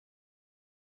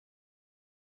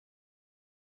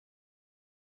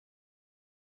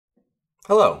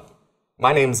Hello,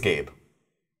 my name's Gabe.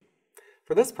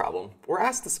 For this problem, we're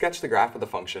asked to sketch the graph of the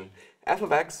function f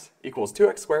of x equals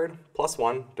 2x squared plus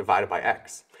 1 divided by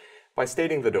x by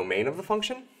stating the domain of the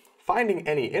function, finding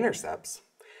any intercepts,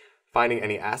 finding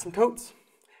any asymptotes,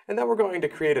 and then we're going to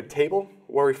create a table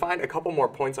where we find a couple more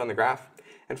points on the graph,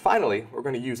 and finally, we're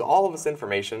going to use all of this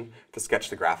information to sketch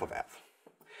the graph of f.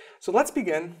 So let's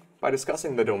begin by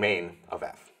discussing the domain of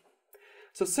f.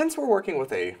 So since we're working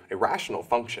with a rational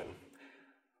function,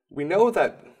 we know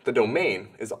that the domain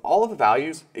is all of the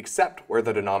values except where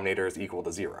the denominator is equal to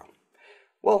 0.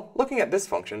 Well, looking at this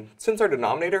function, since our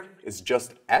denominator is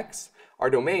just x, our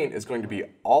domain is going to be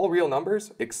all real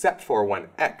numbers except for when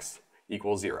x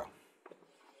equals 0.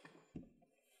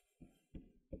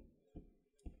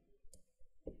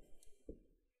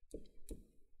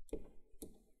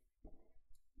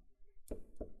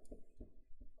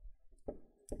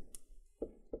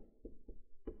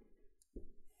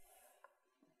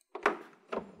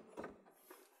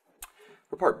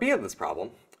 For part B of this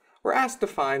problem, we're asked to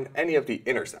find any of the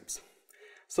intercepts.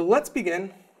 So let's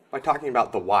begin by talking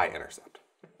about the y-intercept.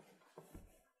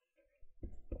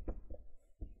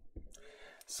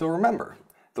 So remember,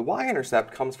 the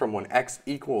y-intercept comes from when x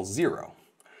equals 0.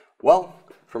 Well,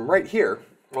 from right here,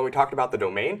 when we talked about the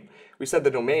domain, we said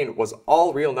the domain was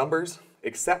all real numbers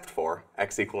except for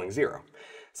x equaling 0.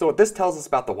 So what this tells us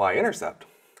about the y-intercept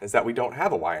is that we don't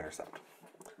have a y-intercept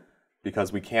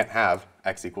because we can't have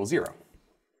x equals 0.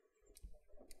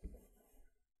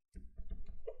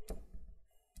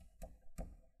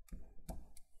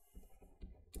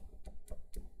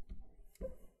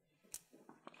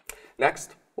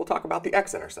 Next, we'll talk about the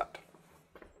x-intercept.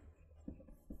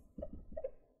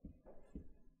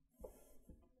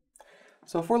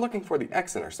 So if we're looking for the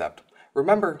x-intercept,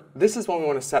 remember, this is when we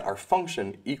want to set our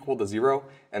function equal to 0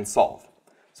 and solve.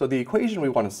 So the equation we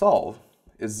want to solve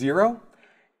is 0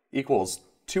 equals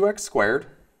 2x squared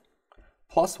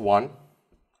plus 1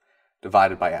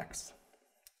 divided by x.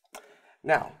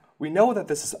 Now, we know that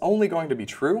this is only going to be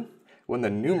true when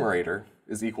the numerator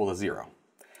is equal to 0.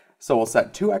 So we'll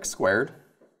set 2x squared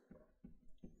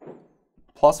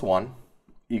plus 1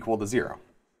 equal to 0.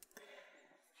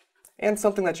 And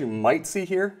something that you might see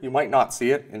here, you might not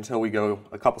see it until we go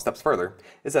a couple steps further,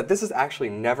 is that this is actually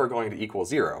never going to equal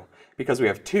 0 because we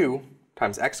have 2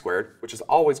 times x squared, which is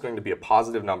always going to be a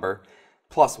positive number,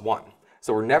 plus 1.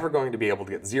 So we're never going to be able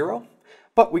to get 0,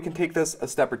 but we can take this a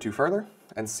step or two further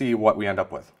and see what we end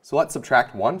up with. So let's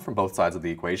subtract 1 from both sides of the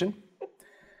equation.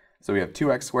 So we have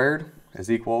 2x squared is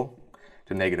equal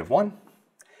to negative 1.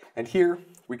 And here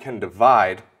we can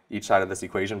divide each side of this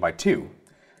equation by 2,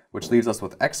 which leaves us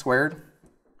with x squared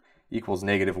equals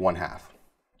negative 1/2.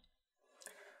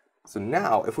 So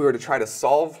now if we were to try to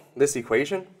solve this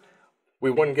equation,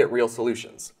 we wouldn't get real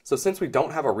solutions. So since we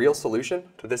don't have a real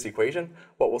solution to this equation,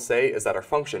 what we'll say is that our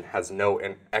function has no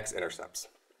x-intercepts.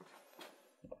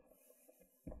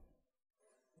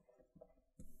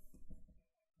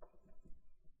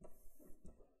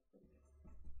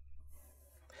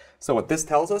 So what this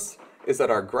tells us is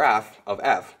that our graph of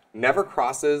f never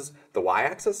crosses the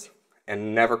y-axis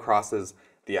and never crosses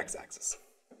the x-axis.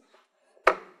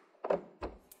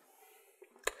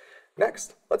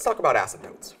 Next, let's talk about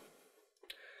asymptotes.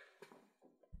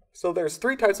 So there's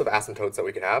 3 types of asymptotes that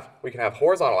we can have. We can have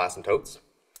horizontal asymptotes,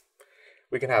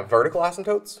 we can have vertical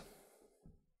asymptotes,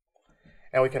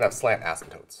 and we can have slant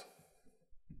asymptotes.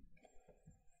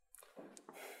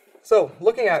 So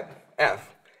looking at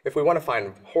f, if we want to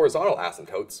find horizontal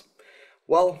asymptotes,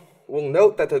 well, we'll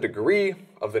note that the degree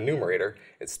of the numerator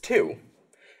is 2,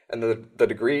 and the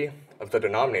degree of the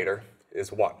denominator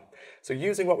is 1. So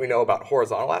using what we know about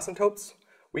horizontal asymptotes,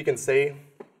 we can say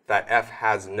that f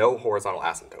has no horizontal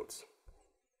asymptotes.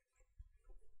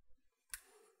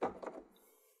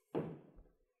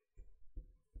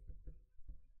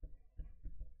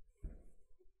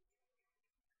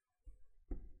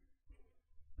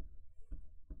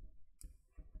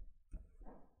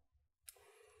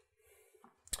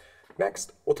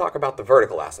 Next, we'll talk about the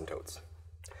vertical asymptotes.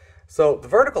 So the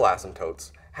vertical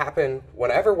asymptotes happen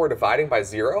whenever we're dividing by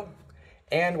 0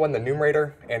 and when the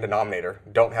numerator and denominator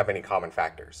don't have any common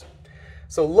factors.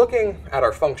 So looking at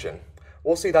our function,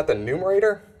 we'll see that the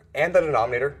numerator and the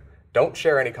denominator don't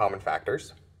share any common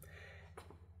factors.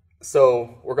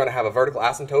 So we're going to have a vertical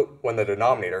asymptote when the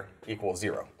denominator equals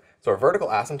 0. So a vertical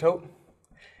asymptote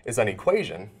is an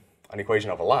equation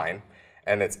of a line,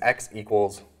 and it's x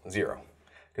equals 0.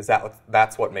 Because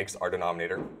that's what makes our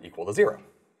denominator equal to 0.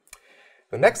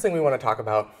 The next thing we want to talk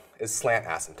about is slant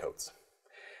asymptotes.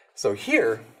 So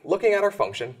here, looking at our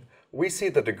function, we see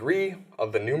the degree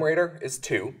of the numerator is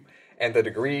 2, and the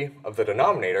degree of the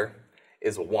denominator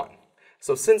is 1.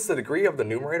 So since the degree of the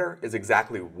numerator is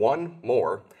exactly 1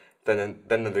 more than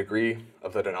the degree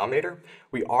of the denominator,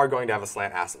 we are going to have a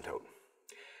slant asymptote.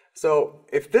 So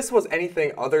if this was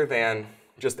anything other than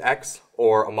just x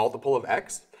or a multiple of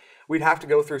x, we'd have to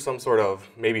go through some sort of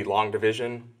maybe long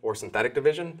division or synthetic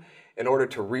division in order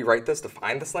to rewrite this to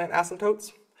find the slant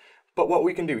asymptotes. But what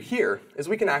we can do here is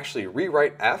we can actually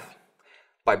rewrite f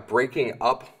by breaking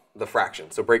up the fraction,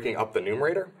 so breaking up the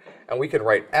numerator, and we could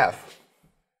write f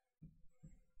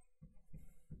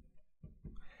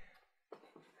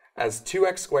as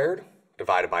 2x squared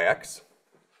divided by x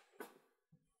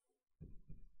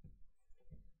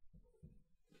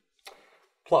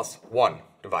plus 1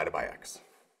 divided by x.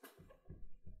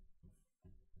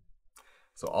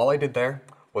 So all I did there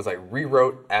was I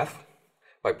rewrote f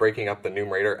by breaking up the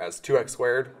numerator as 2x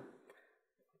squared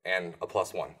and a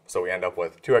plus 1. So we end up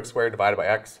with 2x squared divided by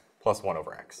x plus 1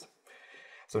 over x.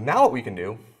 So now what we can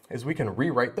do is we can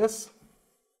rewrite this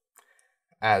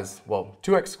as, well,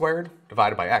 2x squared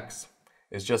divided by x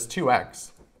is just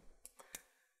 2x,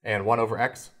 and 1 over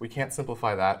x, we can't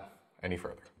simplify that any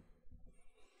further.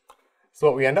 So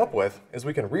what we end up with is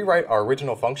we can rewrite our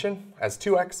original function as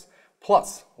 2x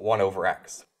plus 1 over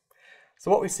x.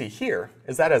 So what we see here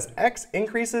is that as x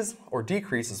increases or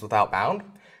decreases without bound,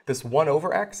 this 1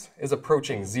 over x is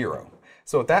approaching 0.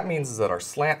 So what that means is that our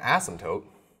slant asymptote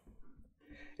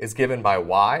is given by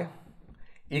y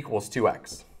equals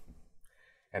 2x.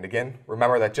 And again,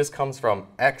 remember that just comes from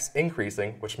x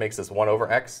increasing, which makes this 1 over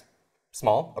x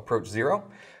small, approach 0.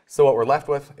 So what we're left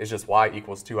with is just y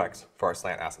equals 2x for our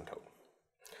slant asymptote.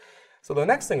 So the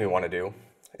next thing we want to do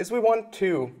is we want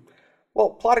to, well,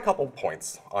 plot a couple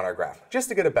points on our graph, just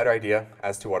to get a better idea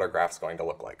as to what our graph's going to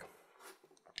look like.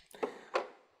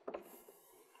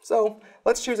 So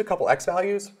let's choose a couple x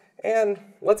values, and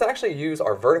let's actually use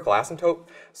our vertical asymptote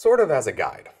sort of as a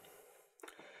guide.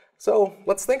 So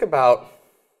let's think about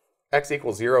x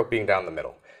equals 0 being down the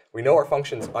middle. We know our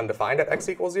function's undefined at x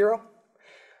equals 0,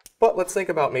 but let's think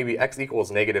about maybe x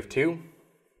equals -2,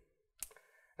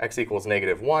 x equals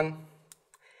 -1,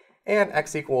 and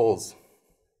x equals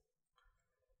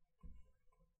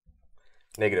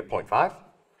 -0.5.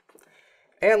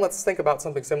 And let's think about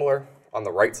something similar on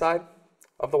the right side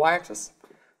of the y-axis.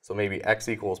 So maybe x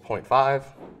equals 0.5,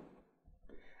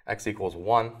 x equals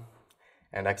 1,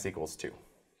 and x equals 2.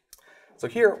 So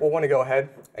here we'll want to go ahead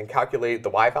and calculate the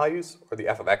y values, or the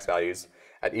f of x values,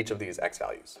 at each of these x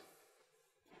values.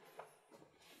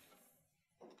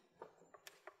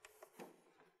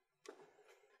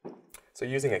 So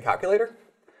using a calculator,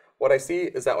 what I see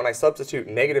is that when I substitute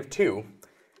 -2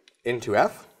 into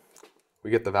f, we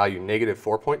get the value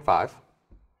 -4.5.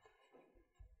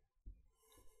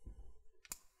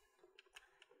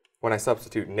 When I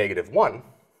substitute -1,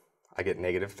 I get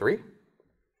 -3.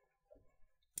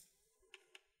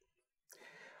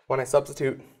 When I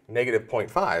substitute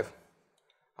 -0.5,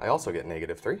 I also get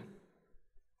 -3.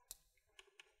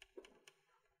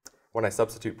 When I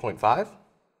substitute 0.5,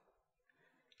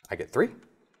 I get 3.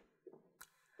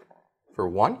 For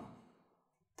 1,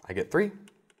 I get 3.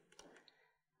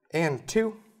 And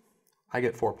 2, I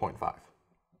get 4.5.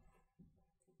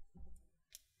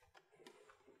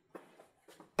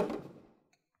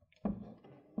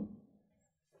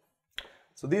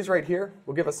 So these right here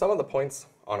will give us some of the points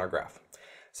on our graph.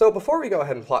 So before we go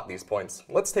ahead and plot these points,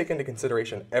 let's take into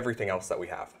consideration everything else that we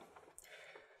have.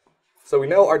 So we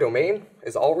know our domain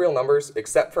is all real numbers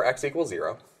except for x equals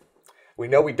 0. We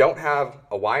know we don't have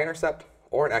a y-intercept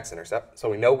or an x-intercept, so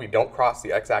we know we don't cross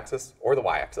the x-axis or the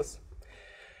y-axis.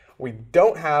 We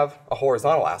don't have a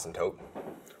horizontal asymptote.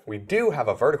 We do have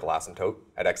a vertical asymptote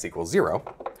at x equals 0.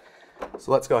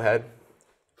 So let's go ahead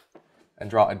and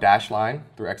draw a dashed line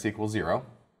through x equals 0.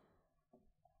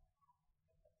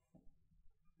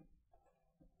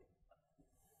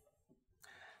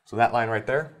 So that line right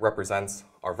there represents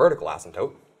our vertical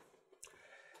asymptote.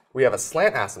 We have a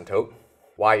slant asymptote,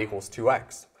 y equals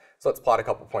 2x. So let's plot a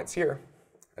couple points here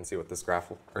and see what this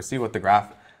graph, or see what the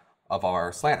graph of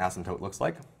our slant asymptote looks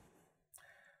like.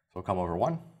 So we'll come over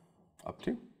 1, up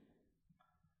 2,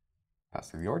 pass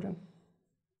through the origin.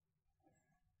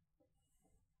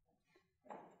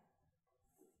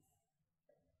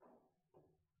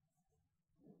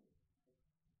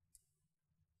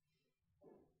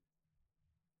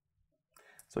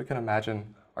 So we can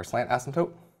imagine our slant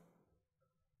asymptote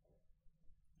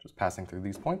just passing through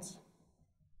these points.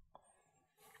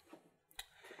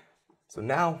 So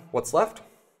now what's left?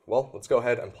 Well, let's go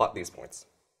ahead and plot these points.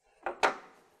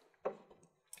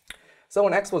 So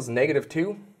when x was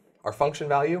 -2, our function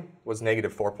value was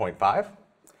 -4.5.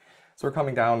 So we're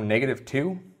coming down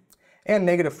 -2 and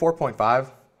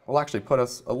 -4.5. will actually put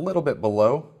us a little bit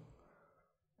below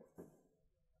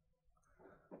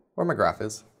where my graph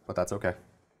is, but that's okay.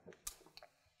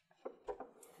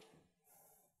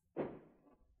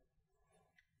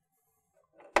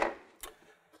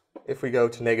 If we go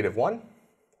to -1,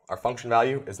 our function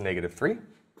value is -3.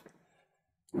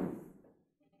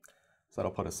 So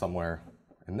that'll put us somewhere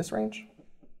in this range.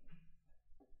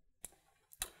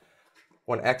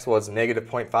 When x was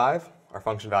 -0.5, our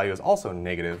function value is also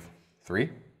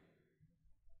 -3.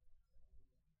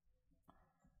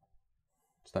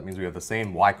 So that means we have the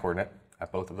same y-coordinate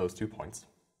at both of those 2 points.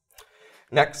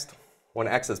 Next, when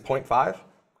x is 0.5,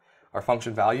 our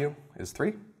function value is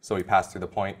 3. So we pass through the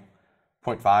point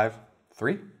 0.5,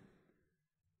 3.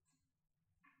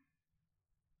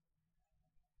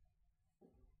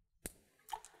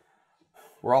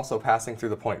 We're also passing through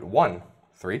the point 1,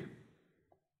 3.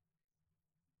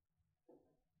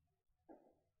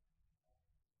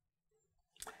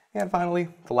 And finally,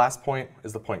 the last point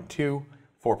is the point 2,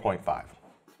 4.5.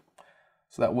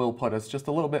 So that will put us just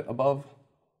a little bit above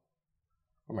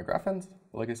where my graph ends.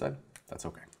 But like I said, that's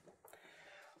okay.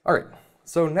 All right,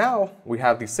 so now we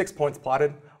have these 6 points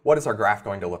plotted. What is our graph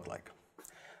going to look like?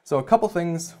 So a couple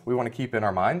things we want to keep in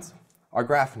our minds. Our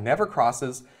graph never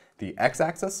crosses the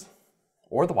x-axis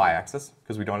or the y-axis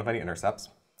because we don't have any intercepts.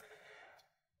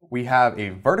 We have a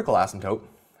vertical asymptote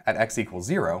at x equals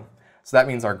 0. So that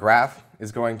means our graph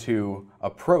is going to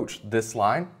approach this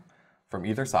line from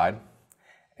either side.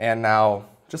 And now,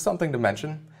 just something to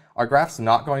mention, our graph's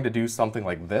not going to do something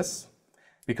like this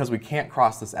because we can't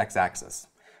cross this x-axis.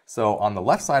 So on the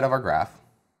left side of our graph,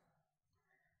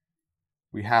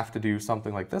 we have to do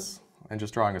something like this, and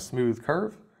just drawing a smooth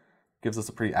curve gives us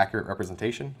a pretty accurate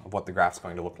representation of what the graph's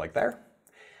going to look like there.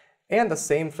 And the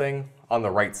same thing on the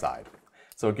right side.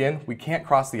 So again, we can't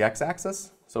cross the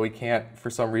x-axis, so we can't, for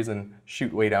some reason,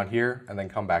 shoot way down here and then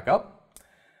come back up.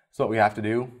 So what we have to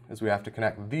do is we have to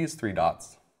connect these 3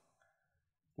 dots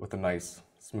with a nice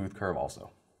smooth curve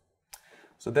also.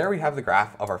 So there we have the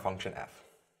graph of our function f.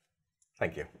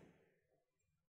 Thank you.